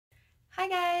Hi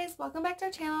guys, welcome back to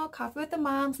our channel, Coffee with the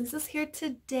Moms. Lisa's here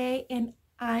today and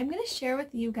I'm going to share with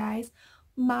you guys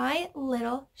my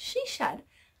little she shed.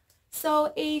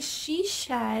 So a she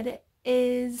shed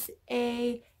is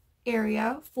a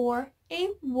area for a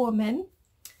woman,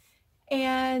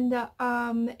 and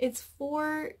it's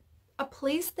for a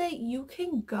place that you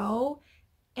can go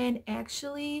and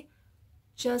actually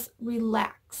just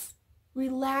relax,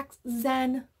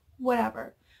 zen,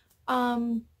 whatever.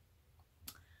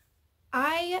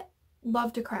 I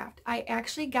love to craft. I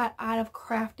actually got out of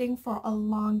crafting for a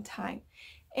long time,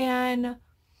 and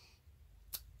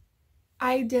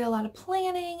I did a lot of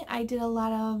planning. I did a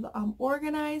lot of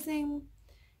organizing,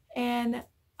 and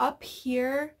up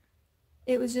here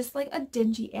it was just like a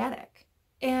dingy attic.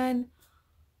 And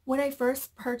when I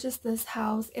first purchased this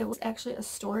house, it was actually a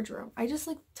storage room. I just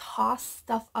like tossed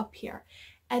stuff up here,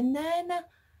 and then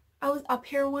I was up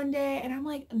here one day and I'm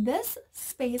like, this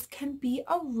space can be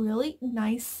a really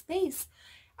nice space.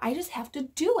 I just have to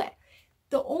do it.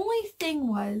 The only thing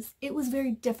was, it was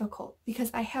very difficult because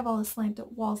I have all the slanted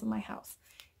walls in my house.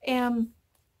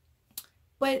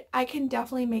 But I can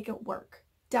definitely make it work.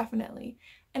 Definitely.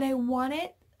 And I wanted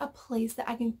a place that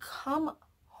I can come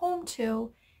home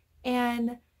to,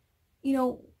 and, you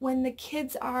know, when the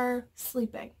kids are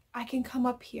sleeping, I can come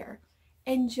up here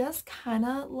and just kind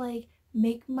of like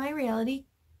make my reality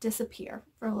disappear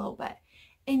for a little bit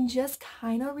and just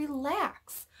kind of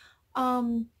relax.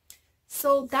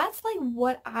 So that's like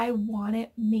what I want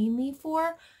it mainly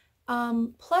for.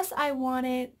 Plus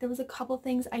there was a couple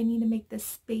things I need to make this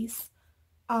space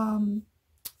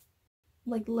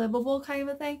like livable kind of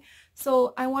a thing.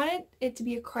 So I wanted it to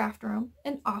be a craft room,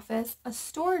 an office, a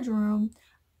storage room,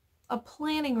 a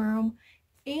planning room,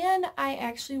 and I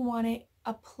actually wanted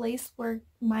a place where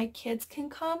my kids can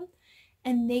come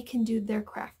and they can do their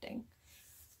crafting.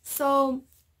 So,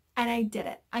 and I did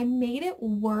it. I made it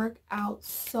work out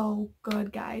so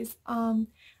good, guys. I'm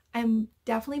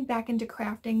definitely back into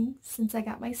crafting since I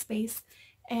got my space,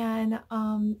 and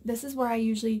this is where I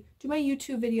usually do my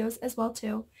YouTube videos as well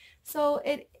too. So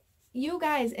you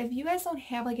guys, if you guys don't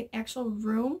have like an actual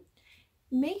room,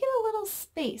 make it a little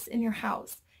space in your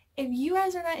house. If you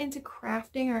guys are not into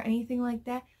crafting or anything like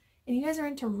that, and you guys are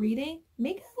into reading,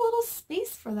 make a little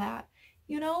space for that,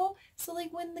 you know? So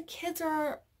like when the kids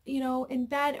are, you know, in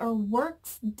bed or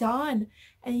work's done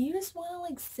and you just want to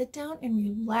like sit down and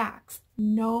relax,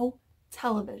 no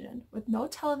television,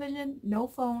 no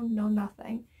phone, no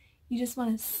nothing. You just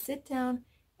want to sit down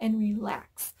and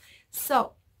relax.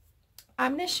 So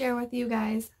I'm going to share with you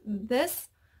guys this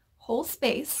whole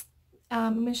space.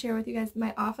 I'm going to share with you guys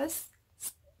my office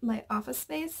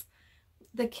space,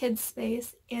 the kids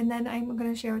space, and then I'm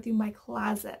going to share with you my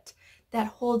closet that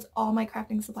holds all my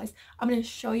crafting supplies. I'm going to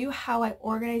show you how I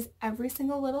organize every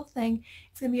single little thing.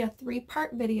 It's going to be a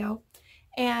 3-part video.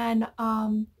 And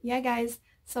yeah guys,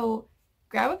 so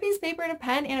grab a piece of paper and a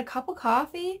pen and a cup of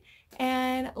coffee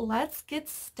and let's get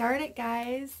started,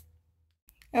 guys.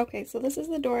 Okay, so this is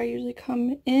the door I usually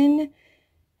come in,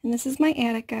 and this is my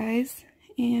attic, guys,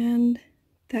 and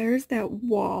there's that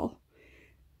wall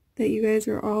that you guys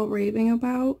are all raving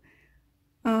about.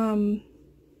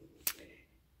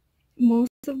 Most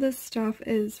of this stuff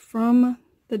is from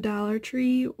the Dollar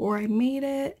Tree, or I made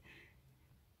it,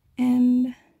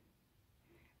 and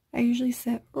I usually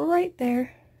sit right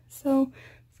there. So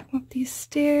come up these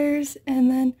stairs,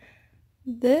 and then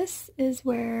this is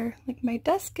where like my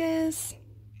desk is,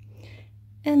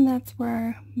 and that's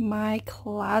where my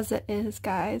closet is,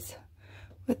 guys,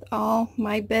 with all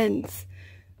my bins.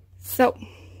 So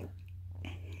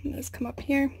let's come up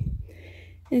here.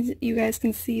 As you guys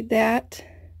can see, that's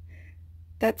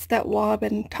that wall I've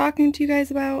been talking to you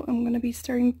guys about. I'm going to be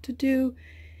starting to do.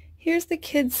 Here's the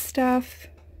kids stuff.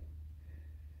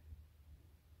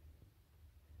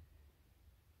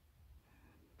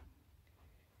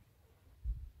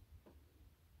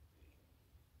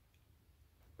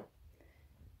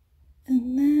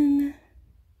 And then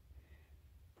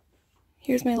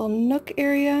here's my little nook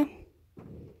area.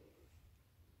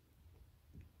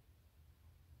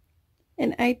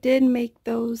 And I did make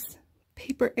those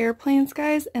paper airplanes,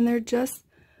 guys, and they're just,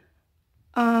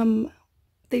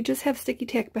 they just have sticky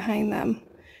tack behind them,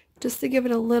 just to give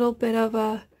it a little bit of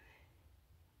a,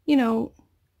 you know,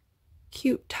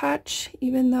 cute touch,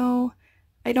 even though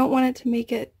I don't want it to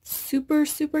make it super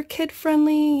kid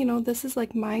friendly. You know, this is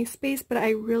like my space, but I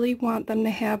really want them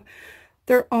to have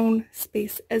their own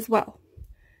space as well.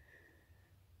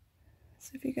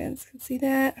 So if you guys can see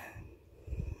that.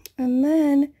 And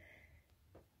then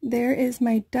there is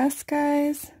my desk,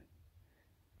 guys.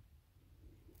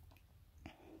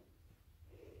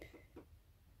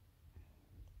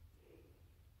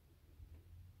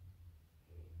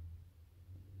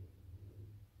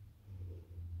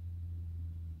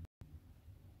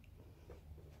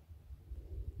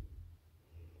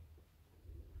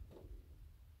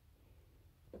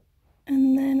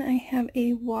 have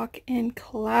a walk-in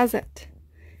closet.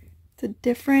 It's a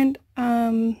different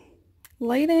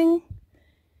lighting.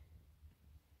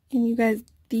 And you guys,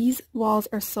 these walls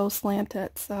are so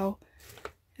slanted, so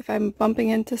if I'm bumping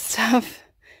into stuff,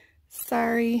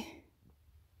 sorry.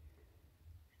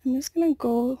 I'm just gonna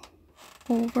go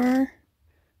over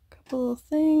a couple of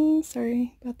things.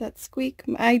 Sorry about that squeak.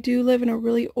 I do live in a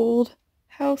really old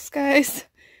house, guys.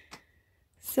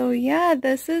 So yeah,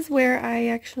 this is where I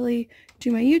actually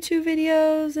do my YouTube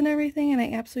videos and everything, and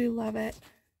I absolutely love it.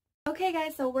 Okay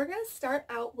guys, so we're going to start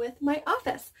out with my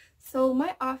office. So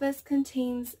my office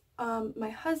contains my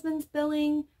husband's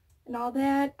billing and all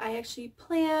that. I actually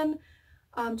plan,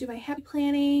 do my happy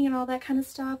planning and all that kind of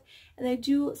stuff. And I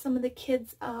do some of the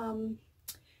kids'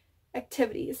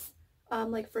 activities,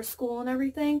 like for school and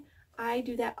everything. I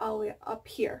do that all the way up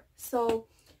here. So,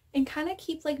 and kind of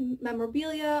keep like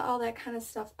memorabilia, all that kind of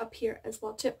stuff up here as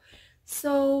well too.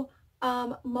 So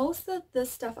most of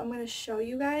this stuff I'm going to show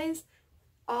you guys.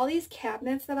 All these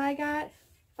cabinets that I got,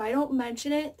 if I don't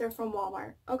mention it, they're from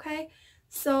Walmart, okay?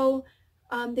 So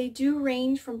they do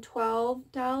range from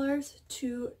 $12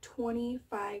 to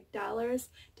 $25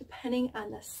 depending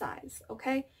on the size,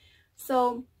 okay?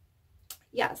 So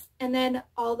yes, and then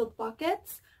all the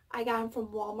buckets, I got them from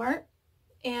Walmart,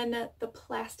 and the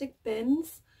plastic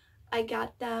bins, I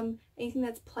got them, anything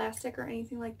that's plastic or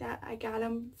anything like that, I got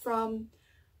them from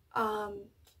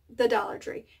the Dollar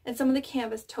Tree. And some of the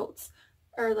canvas totes,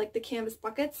 or like the canvas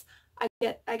buckets,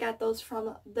 I got those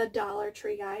from the Dollar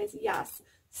Tree, guys. Yes,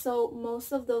 so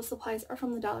most of those supplies are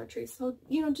from the Dollar Tree. So,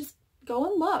 you know, just go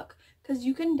and look, because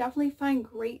you can definitely find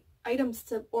great items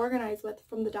to organize with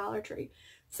from the Dollar Tree.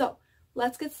 So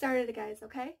let's get started, guys.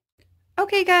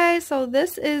 Okay guys, so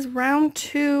this is round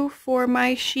 2 for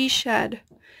my she shed.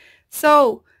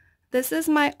 So this is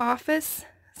my office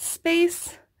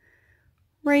space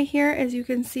right here. As you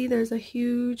can see, there's a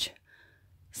huge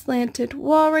slanted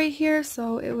wall right here,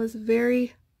 so it was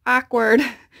very awkward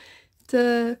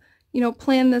to, you know,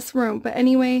 plan this room. But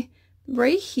anyway,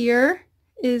 right here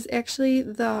is actually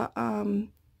the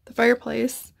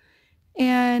fireplace,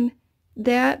 and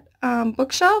that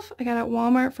bookshelf I got at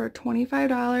Walmart for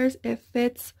 $25. It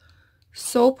fits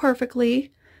so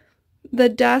perfectly. The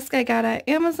desk I got at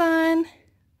Amazon.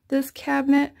 This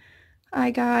cabinet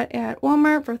I got at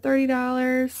Walmart for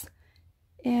 $30,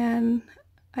 and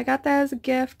I got that as a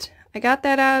gift. I got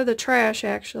that out of the trash,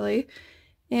 actually,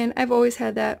 and I've always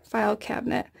had that file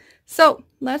cabinet. So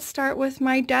let's start with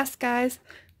my desk, guys.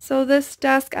 So this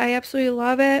desk, I absolutely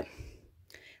love it.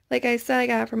 Like I said, I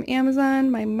got it from Amazon.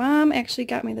 My mom actually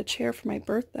got me the chair for my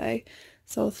birthday,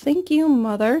 so thank you,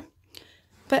 Mother.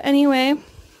 But anyway,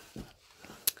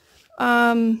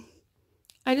 I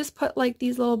just put like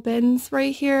these little bins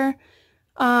right here.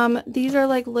 These are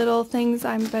like little things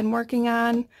I've been working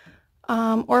on,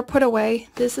 or put away.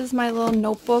 This is my little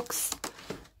notebooks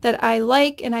that I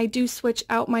like, and I do switch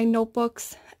out my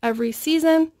notebooks every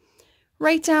season.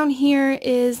 Right down here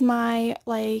is my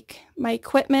my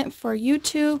equipment for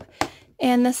YouTube,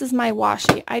 and this is my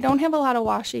washi. I don't have a lot of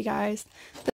washi, guys.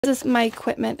 This is my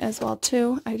equipment as well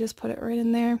too. I just put it right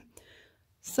in there.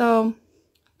 So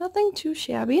nothing too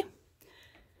shabby.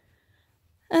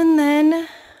 And then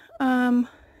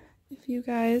if you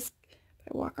guys,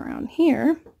 if I walk around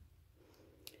here,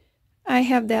 I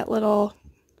have that little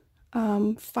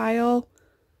file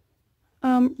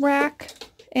rack,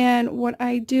 and what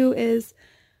I do is,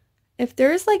 if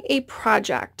there's like a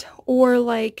project, or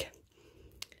like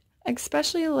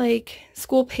especially like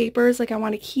school papers, like I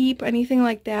want to keep, anything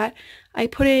like that, I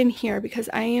put it in here, because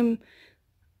I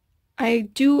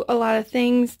do a lot of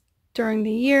things during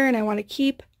the year and I want to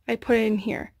keep. I put it in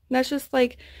here. And that's just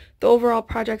like the overall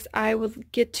projects I will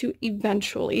get to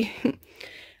eventually.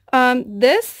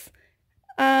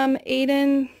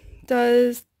 Aiden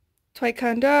does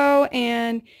taekwondo,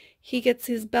 and he gets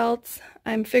his belts.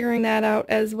 I'm figuring that out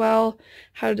as well,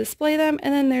 how to display them.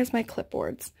 And then there's my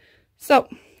clipboards. So,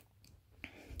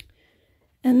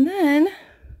 and then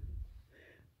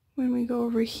when we go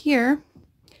over here,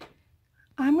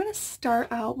 I'm going to start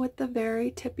out with the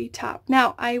very tippy top.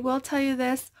 Now, I will tell you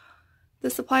this, the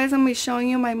supplies I'm going to be showing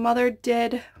you, my mother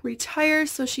did retire,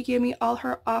 so she gave me all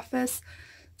her office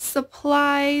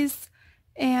supplies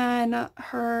and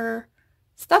her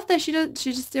stuff that she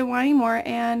just didn't want anymore,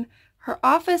 and her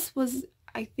office was,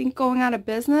 I think, going out of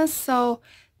business, so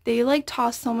they like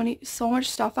tossed so much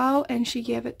stuff out, and she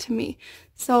gave it to me.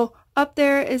 So up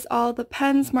there is all the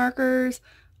pens, markers,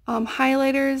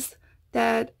 highlighters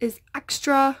that is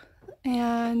extra,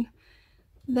 and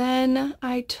then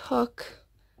I took,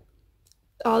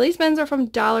 all these pens are from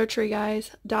Dollar Tree,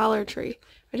 guys, Dollar Tree.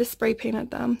 I just spray painted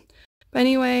them. But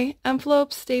anyway,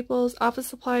 envelopes, staples, office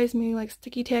supplies, meaning like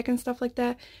sticky tack and stuff like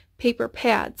that, paper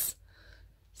pads.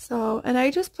 So, and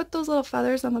I just put those little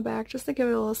feathers on the back just to give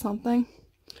it a little something.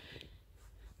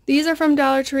 These are from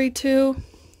Dollar Tree too.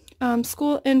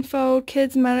 School info,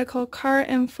 kids medical, car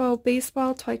info,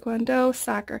 baseball, taekwondo,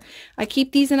 soccer. I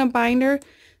keep these in a binder,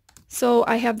 so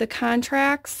I have the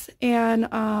contracts and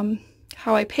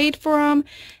how I paid for them,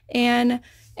 and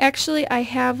actually I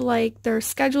have like their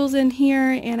schedules in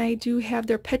here, and I do have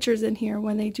their pictures in here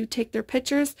when they do take their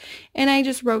pictures, and I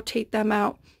just rotate them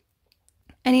out.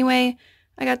 Anyway,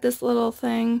 I got this little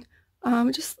thing,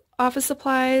 just office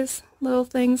supplies, little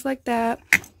things like that.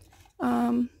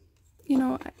 You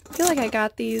know, I feel like I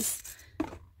got these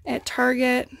at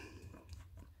Target.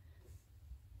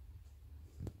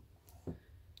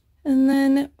 And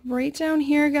then right down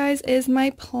here, guys, is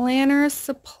my planner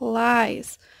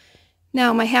supplies.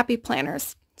 Now, my happy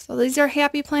planners. So these are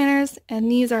happy planners, and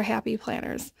these are happy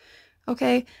planners.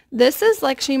 Okay, this is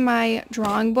actually my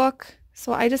drawing book,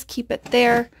 so I just keep it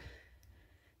there.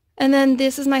 And then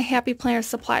this is my happy planner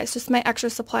supplies, just my extra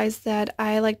supplies that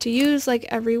I like to use like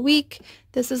every week.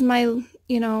 This is my,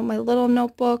 you know, my little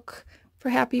notebook for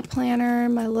happy planner,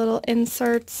 my little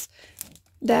inserts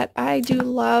that I do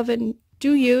love and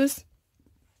do use.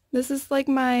 This is like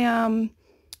my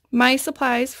my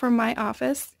supplies for my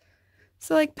office.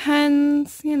 So like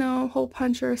pens, you know, hole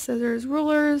puncher, scissors,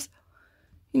 rulers,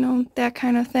 you know, that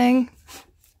kind of thing.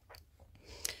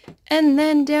 And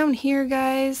then down here,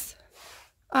 guys,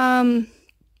 I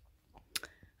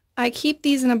keep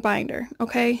these in a binder,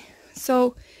 okay?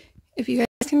 So if you guys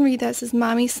can read this is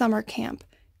Mommy Summer Camp.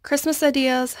 Christmas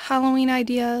ideas, Halloween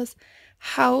ideas,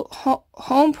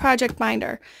 home project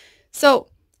binder. So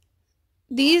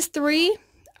these three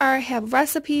have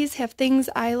recipes, have things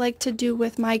I like to do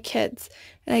with my kids.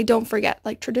 And I don't forget,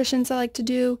 like traditions I like to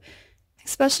do,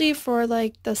 especially for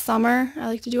like the summer. I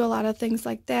like to do a lot of things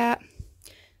like that.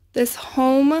 This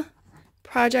home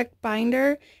project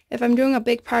binder, if I'm doing a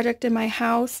big project in my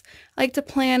house, I like to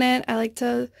plan it, I like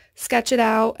to sketch it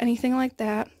out, anything like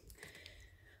that.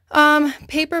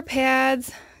 Paper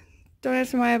pads. Don't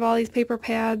ask me why I have all these paper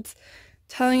pads. I'm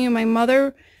telling you, my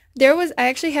mother, I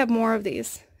actually have more of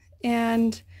these,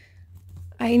 and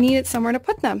I needed somewhere to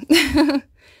put them.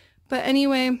 But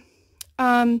anyway,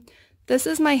 this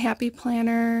is my Happy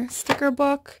Planner sticker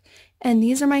book, and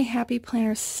these are my Happy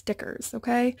Planner stickers,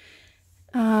 okay?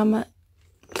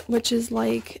 Which is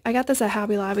like, I got this at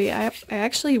Hobby Lobby. I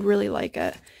actually really like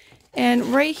it. And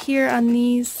right here on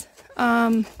these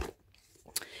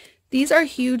are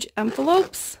huge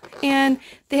envelopes, and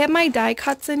they have my die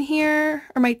cuts in here,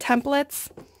 or my templates,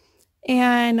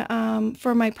 and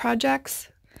for my projects.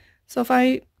 So if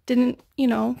I didn't, you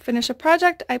know, finish a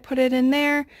project, I put it in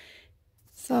there.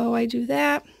 So I do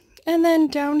that. And then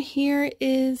down here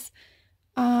is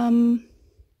my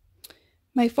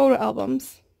photo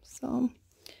albums. So,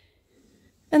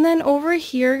 and then over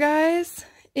here, guys,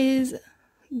 is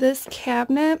this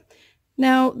cabinet.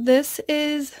 Now this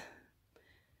is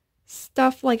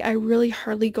stuff like I really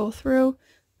hardly go through.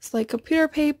 It's like computer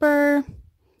paper,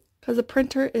 because the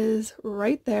printer is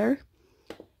right there.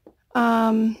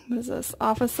 What is this?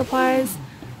 Office supplies.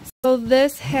 So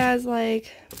this has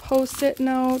like post-it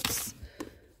notes,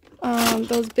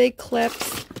 those big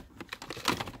clips.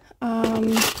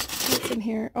 What's in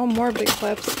here? Oh, more big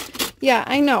clips. Yeah,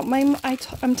 I know.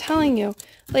 I'm telling you,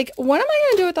 like, what am I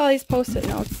gonna do with all these post-it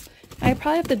notes? I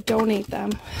probably have to donate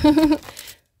them.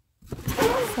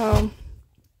 So,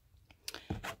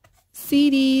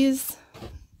 CDs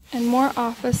and more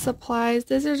office supplies.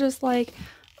 These are just like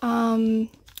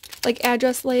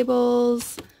address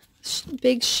labels,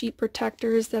 big sheet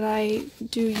protectors that I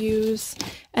do use,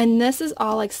 and this is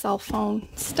all like cell phone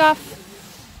stuff.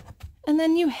 And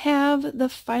then you have the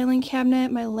filing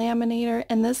cabinet, my laminator,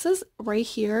 and this is right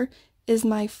here is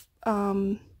my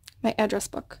my address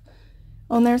book.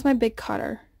 Oh, and there's my big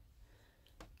cutter.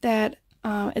 That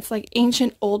it's like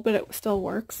ancient old, but it still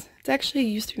works. It's actually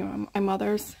used to be my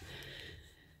mother's.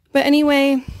 But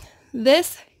anyway,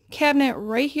 this cabinet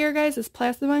right here, guys, is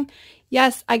plastic one.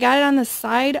 Yes, I got it on the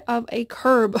side of a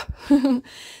curb.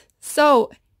 So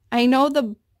I know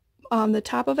the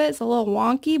top of it is a little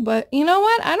wonky, but you know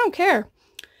what? I don't care.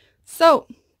 So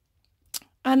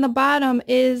on the bottom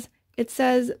it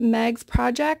says Meg's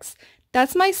Projects.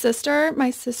 That's my sister.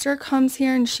 My sister comes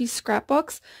here and she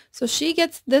scrapbooks. So she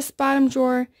gets this bottom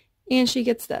drawer and she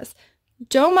gets this.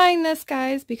 Don't mind this,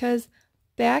 guys, because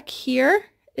back here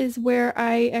is where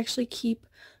I actually keep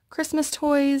Christmas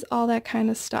toys, all that kind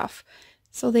of stuff.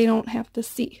 So they don't have to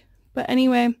see. But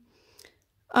anyway,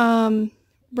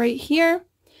 right here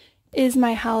is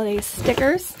my holiday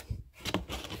stickers.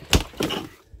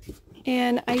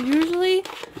 And I usually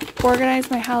organize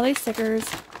my holiday stickers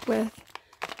with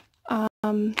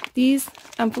these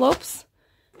envelopes,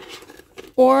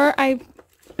 or I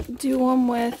do them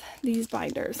with these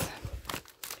binders.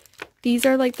 These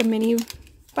are like the mini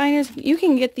binders. You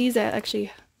can get these at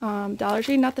actually Dollar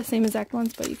Tree, not the same exact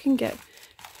ones, but you can get.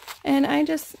 And I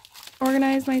just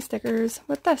organize my stickers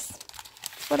with this.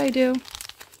 That's what I do.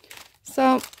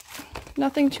 So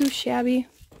nothing too shabby.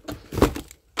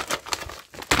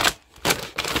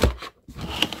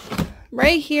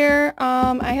 Right here,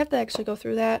 I have to actually go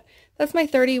through that. That's my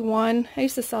 31. I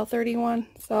used to sell 31,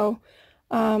 so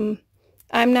I'm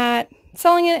not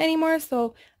selling it anymore,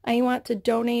 so I want to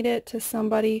donate it to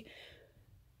somebody.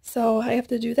 So I have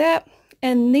to do that.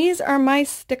 And these are my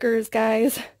stickers,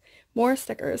 guys. More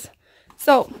stickers.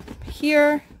 So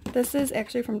here, this is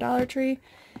actually from Dollar Tree.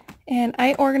 And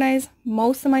I organize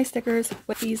most of my stickers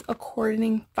with these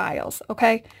accordioning files,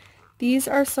 okay? These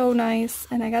are so nice,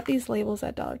 and I got these labels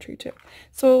at Dollar Tree too.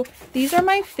 So these are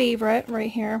my favorite right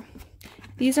here.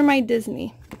 These are my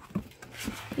Disney,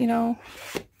 you know,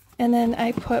 and then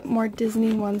I put more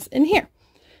Disney ones in here.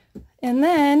 And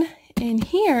then in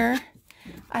here,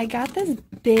 I got this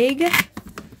big,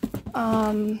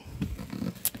 oh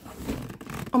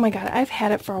my god, I've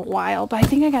had it for a while, but I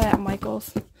think I got it at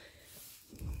Michael's.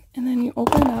 And then you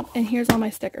open it up, and here's all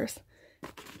my stickers.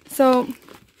 So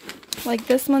like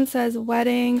this one says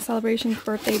wedding, celebration,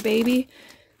 birthday, baby.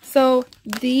 So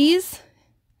these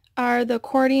are the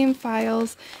accordion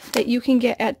files that you can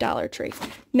get at Dollar Tree.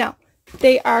 Now,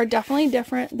 they are definitely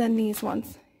different than these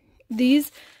ones.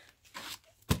 These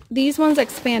ones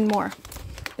expand more,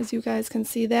 as you guys can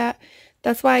see that.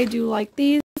 That's why I do like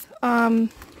these.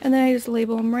 And then I just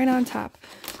label them right on top.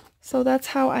 So that's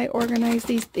how I organize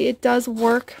these. It does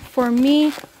work for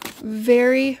me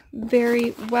very,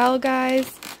 very well,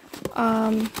 guys.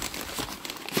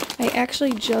 I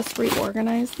actually just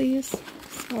reorganized these.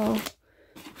 So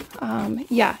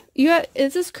yeah,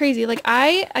 it's just crazy. Like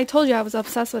I told you I was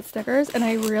obsessed with stickers, and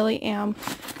I really am.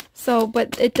 So,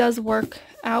 but it does work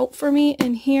out for me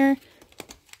in here.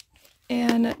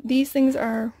 And these things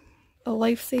are a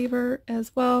lifesaver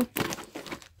as well.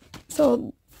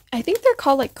 So I think they're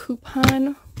called like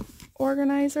coupon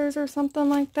organizers or something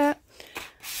like that.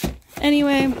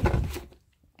 Anyway,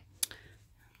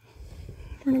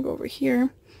 we're gonna go over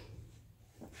here.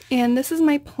 And this is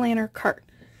my planner cart.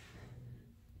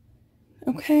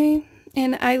 Okay,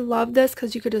 and I love this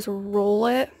because you could just roll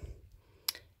it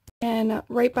and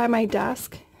right by my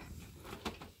desk,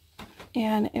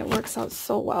 and it works out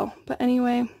so well. But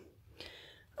anyway,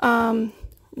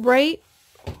 right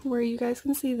where you guys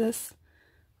can see this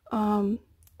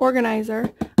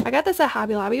organizer, I got this at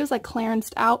Hobby Lobby. It was like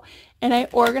clearanced out, and I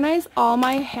organized all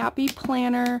my Happy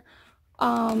Planner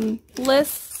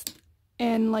lists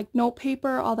and like note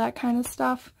paper, all that kind of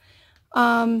stuff.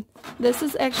 This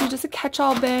is actually just a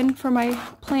catch-all bin for my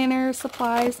planner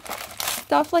supplies.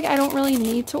 Stuff like I don't really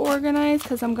need to organize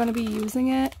because I'm going to be using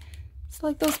it. It's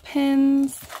like those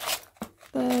pins,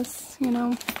 this, you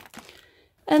know.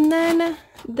 And then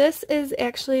this is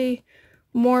actually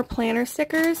more planner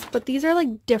stickers, but these are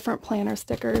like different planner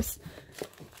stickers.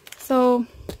 So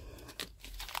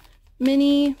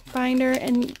mini binder,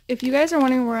 and if you guys are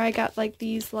wondering where I got like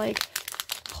these like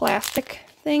plastic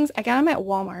things, I got them at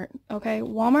Walmart. Okay,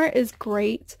 Walmart is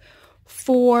great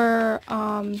for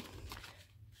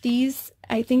these.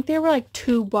 I think they were like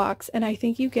 $2, and I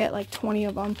think you get like 20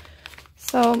 of them.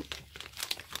 So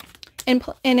and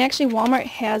actually Walmart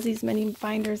has these mini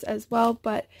binders as well,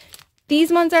 but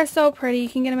these ones are so pretty. You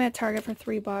can get them at Target for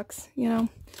 $3, you know,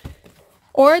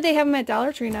 or they have them at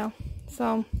Dollar Tree now.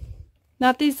 So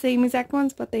not these same exact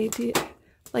ones, but they do,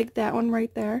 like that one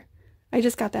right there. I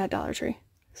just got that at Dollar Tree.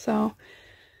 So,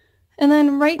 and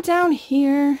then right down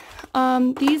here,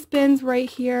 these bins right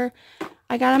here,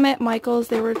 I got them at Michael's.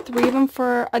 There were 3 of them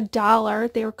for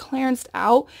 $1. They were clearanced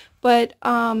out, but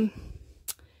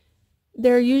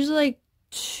they're usually like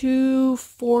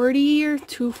 $2.40 or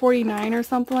 $2.49 or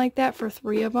something like that for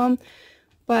 3 of them.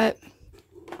 But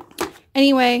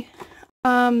anyway,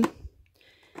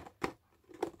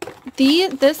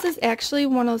 this is actually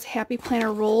one of those Happy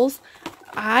Planner rolls.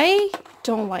 I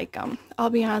don't like them, I'll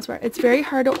be honest with you. It's very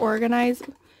hard to organize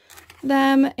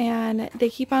them, and they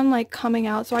keep on like coming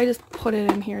out, so I just put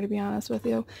it in here, to be honest with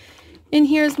you. And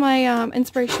here's my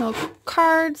inspirational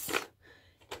cards,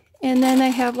 and then I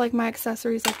have like my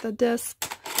accessories like the disc,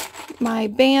 my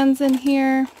bands in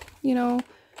here, you know,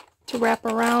 to wrap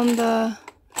around the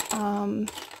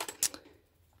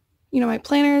you know, my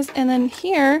planners. And then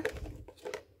here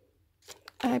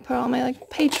I put all my like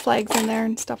page flags in there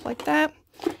and stuff like that.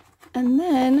 And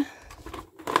then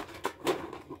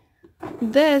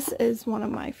this is one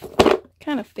of my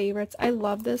kind of favorites. I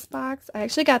love this box. I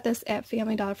actually got this at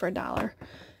Family Dollar for $1.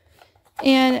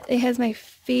 And it has my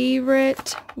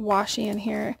favorite washi in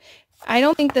here. I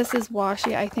don't think this is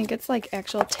washi. I think it's like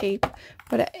actual tape.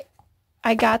 But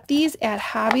I got these at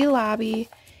Hobby Lobby.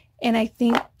 And I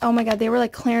think, oh my god, they were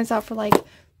like clearance out for like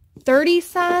 30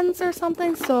 cents or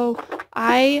something. So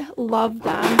I love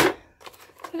them.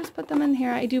 So I just put them in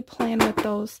here. I do plan with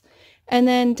those. And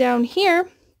then down here,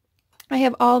 I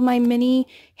have all my mini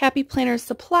Happy Planner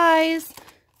supplies.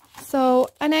 So,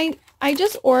 and I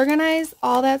just organize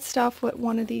all that stuff with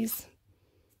one of these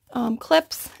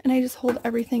clips, and I just hold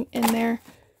everything in there.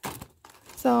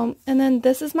 So, and then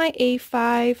this is my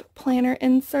A5 planner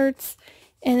inserts,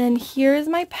 and then here is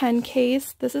my pen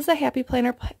case. This is a Happy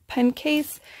Planner pen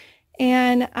case,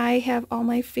 and I have all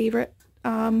my favorite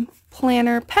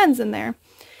planner pens in there.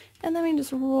 And then we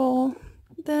just roll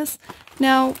this.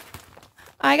 Now,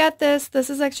 I got this. This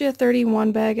is actually a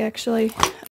 31 bag, actually.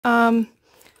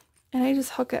 And I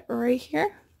just hook it right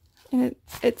here, and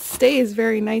it stays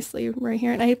very nicely right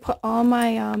here. And I put all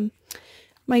my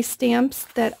my stamps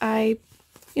that I,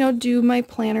 do my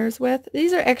planners with.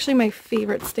 These are actually my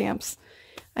favorite stamps.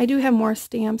 I do have more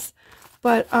stamps,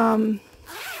 but I'm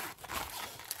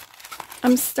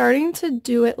starting to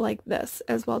do it like this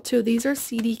as well too. These are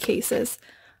CD cases,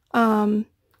 and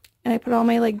I put all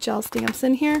my like gel stamps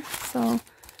in here. So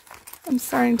I'm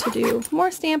starting to do more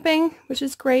stamping, which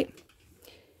is great.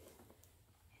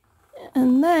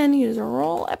 And then you just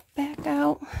roll it back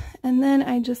out, and then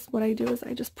what I do is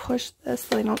I just push this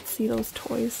so I don't see those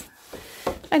toys.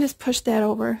 I just push that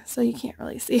over so you can't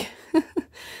really see.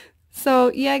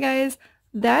 So yeah guys,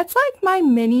 that's like my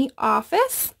mini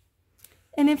office.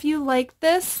 And if you like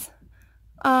this,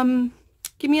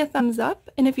 give me a thumbs up,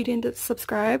 and if you didn't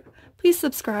subscribe, please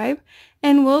subscribe,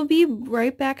 and we'll be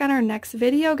right back on our next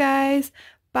video, guys.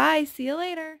 Bye, see you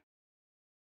later.